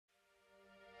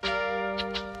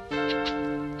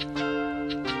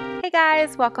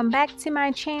guys, welcome back to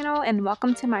my channel, and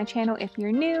welcome to my channel if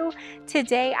you're new.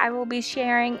 Today I will be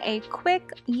sharing a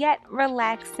quick yet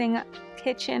relaxing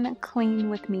kitchen clean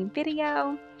with me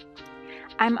video.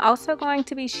 I'm also going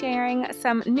to be sharing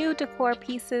some new decor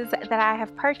pieces that I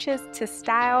have purchased to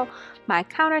style my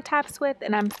countertops with,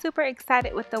 and I'm super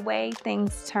excited with the way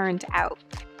things turned out.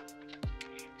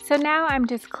 So now I'm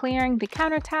just clearing the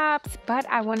countertops, but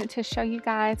I wanted to show you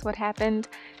guys what happened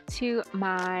to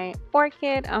my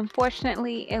orchid.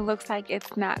 Unfortunately, it looks like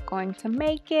it's not going to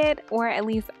make it, or at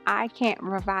least I can't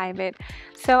revive it.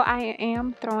 So I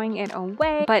am throwing it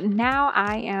away, but now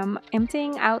I am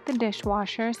emptying out the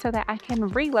dishwasher so that I can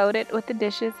reload it with the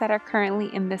dishes that are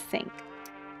currently in the sink.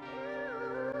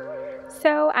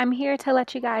 So I'm here to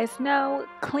let you guys know,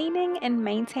 cleaning and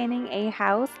maintaining a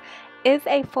house is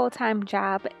a full-time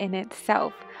job in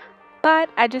itself. But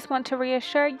I just want to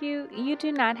reassure you, you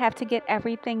do not have to get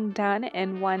everything done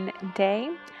in one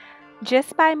day.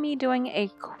 Just by me doing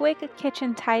a quick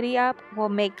kitchen tidy up will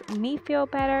make me feel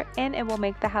better, and it will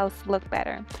make the house look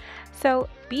better. So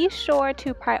be sure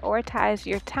to prioritize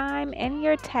your time and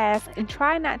your tasks and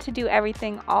try not to do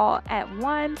everything all at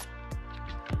once.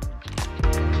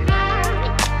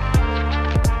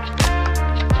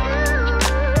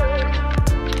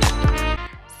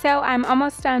 So I'm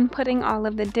almost done putting all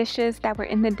of the dishes that were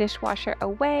in the dishwasher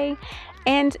away,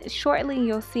 and shortly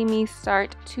you'll see me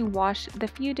start to wash the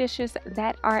few dishes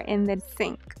that are in the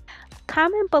sink.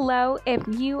 Comment below if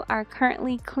you are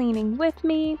currently cleaning with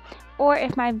me, or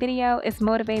if my video is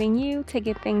motivating you to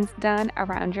get things done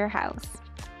around your house.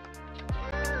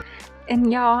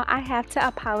 And y'all, I have to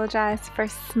apologize for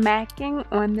smacking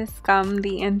on the scum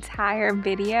the entire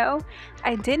video.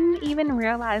 I didn't even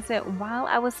realize it while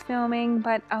I was filming,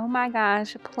 but oh my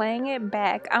gosh, playing it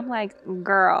back, I'm like,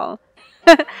 girl,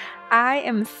 I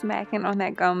am smacking on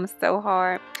that gum so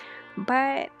hard.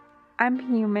 But I'm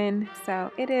human,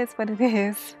 so it is what it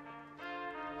is.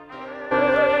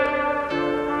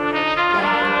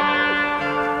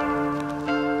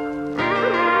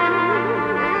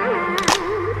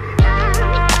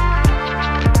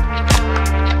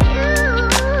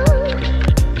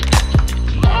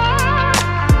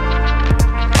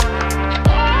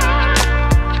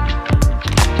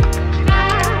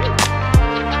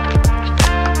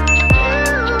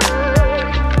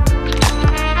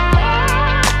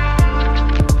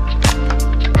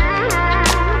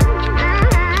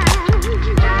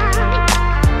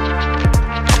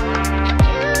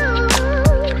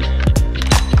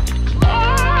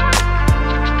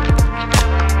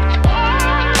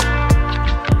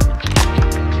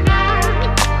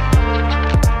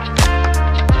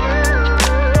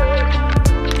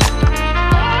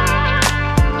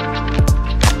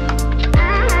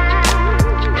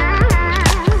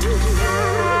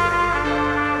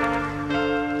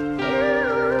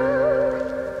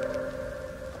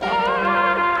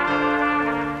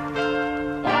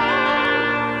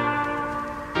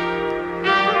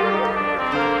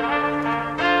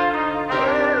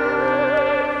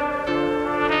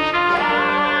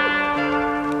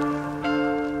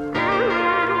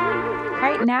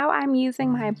 Now I'm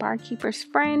using my barkeeper's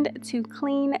friend to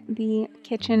clean the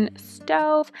kitchen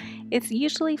stove. It's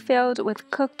usually filled with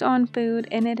cooked on food,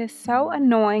 and it is so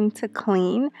annoying to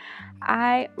clean.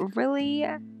 I really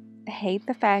hate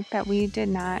the fact that we did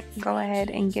not go ahead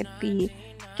and get the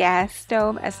gas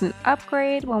stove as an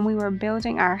upgrade when we were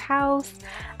building our house.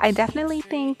 I definitely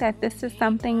think that this is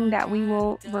something that we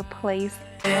will replace.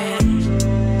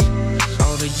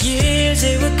 The years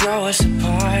they would grow us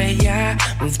apart, yeah.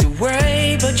 Moved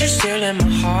away, but you're still in my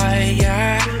heart,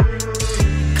 yeah.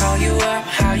 Call you up,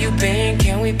 how you been?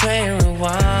 Can we play and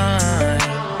rewind?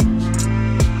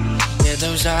 Yeah,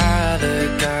 those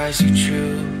other guys who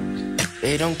choose,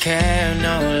 they don't care,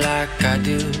 no, like I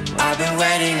do. I've been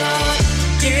waiting on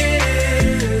you.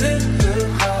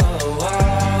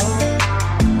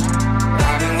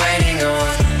 I've been waiting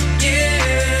on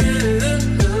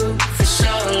you for so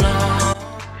long.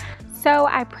 So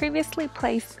I previously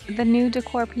placed the new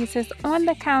decor pieces on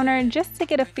the counter just to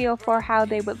get a feel for how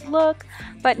they would look,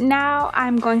 but now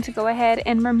I'm going to go ahead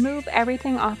and remove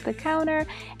everything off the counter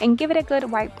and give it a good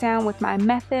wipe down with my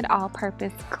Method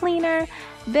all-purpose cleaner.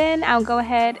 Then I'll go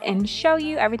ahead and show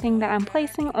you everything that I'm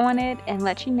placing on it and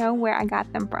let you know where I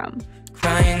got them from.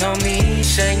 Crying on me,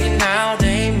 saying how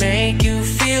they make you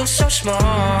feel so small.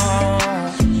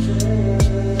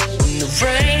 When the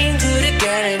rain couldn't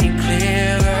get any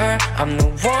clearer, I'm the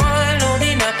one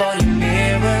holding up all your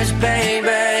mirrors,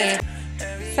 baby.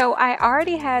 So I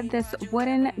already had this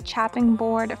wooden chopping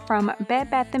board from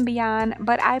Bed Bath & Beyond,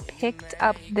 but I picked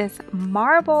up this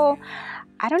marble.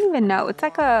 I don't even know. It's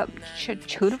like a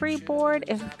charcuterie board,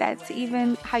 if that's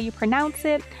even how you pronounce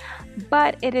it.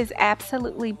 But it is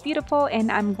absolutely beautiful,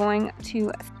 and I'm going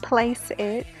to place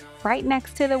it right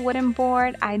next to the wooden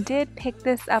board. I did pick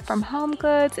this up from Home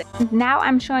Goods. Now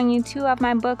I'm showing you two of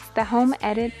my books, The Home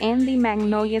Edit and The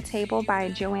Magnolia Table by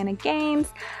Joanna Gaines.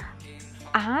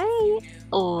 I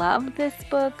love this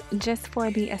book just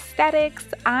for the aesthetics.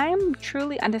 I'm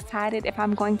truly undecided if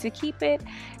I'm going to keep it,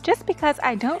 just because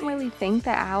I don't really think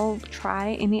that I'll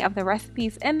try any of the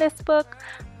recipes in this book,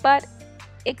 but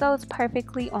it goes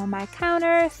perfectly on my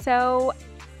counter. So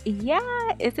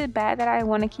yeah, is it bad that I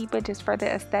want to keep it just for the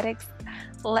aesthetics?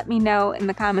 Let me know in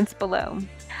the comments below.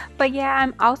 But yeah,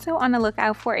 I'm also on the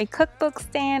lookout for a cookbook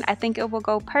stand. I think it will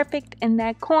go perfect in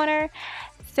that corner.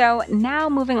 So now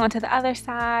moving on to the other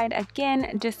side,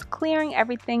 again, just clearing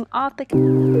everything off the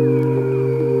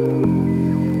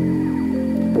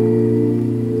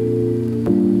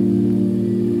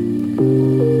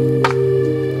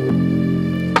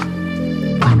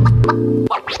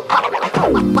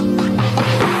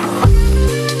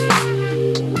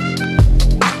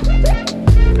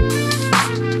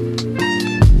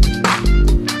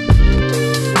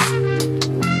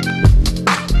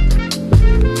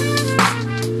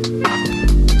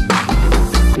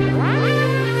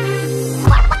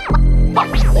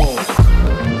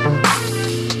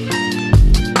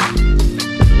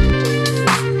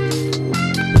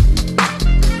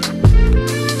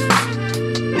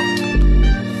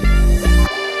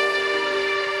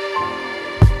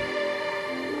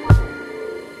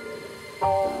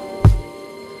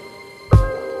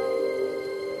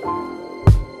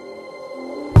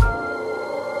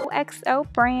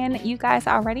XO brand. You guys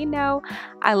already know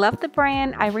I love the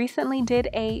brand. I recently did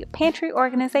a pantry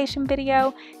organization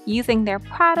video using their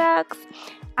products.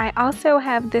 I also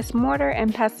have this mortar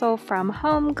and pestle from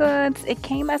Home Goods. It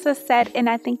came as a set and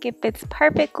I think it fits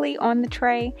perfectly on the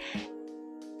tray.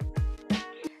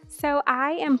 So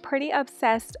I am pretty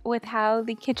obsessed with how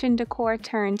the kitchen decor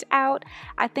turned out.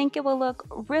 I think it will look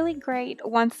really great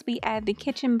once we add the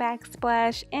kitchen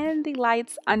backsplash and the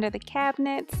lights under the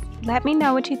cabinets. Let me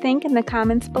know what you think in the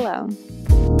comments below.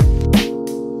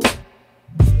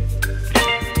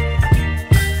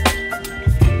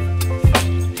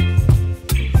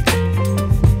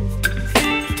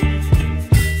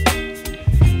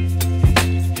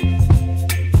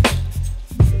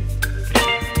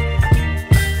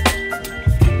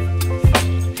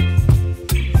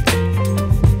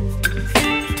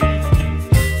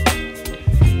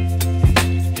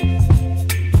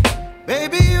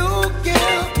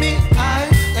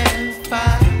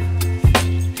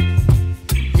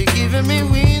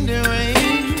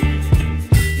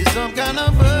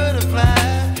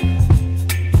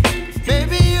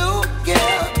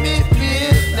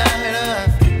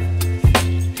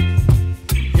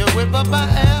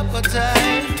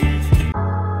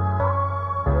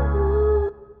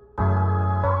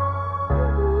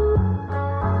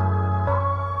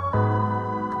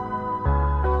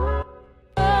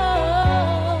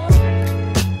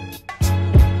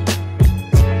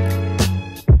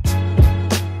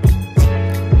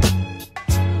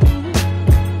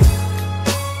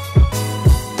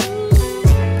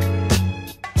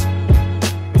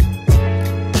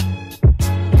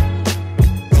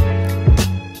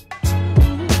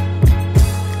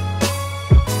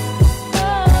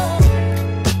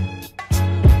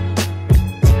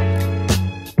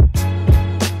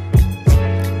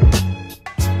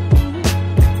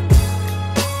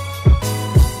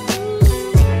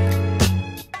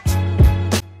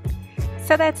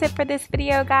 So that's it for this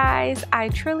video, guys. I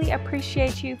truly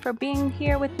appreciate you for being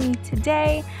here with me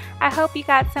today. I hope you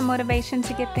got some motivation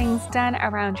to get things done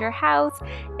around your house.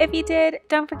 If you did,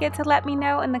 don't forget to let me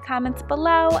know in the comments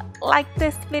below. Like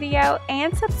this video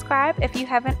and subscribe if you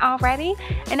haven't already.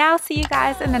 And I'll see you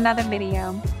guys in another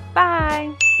video.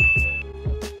 Bye!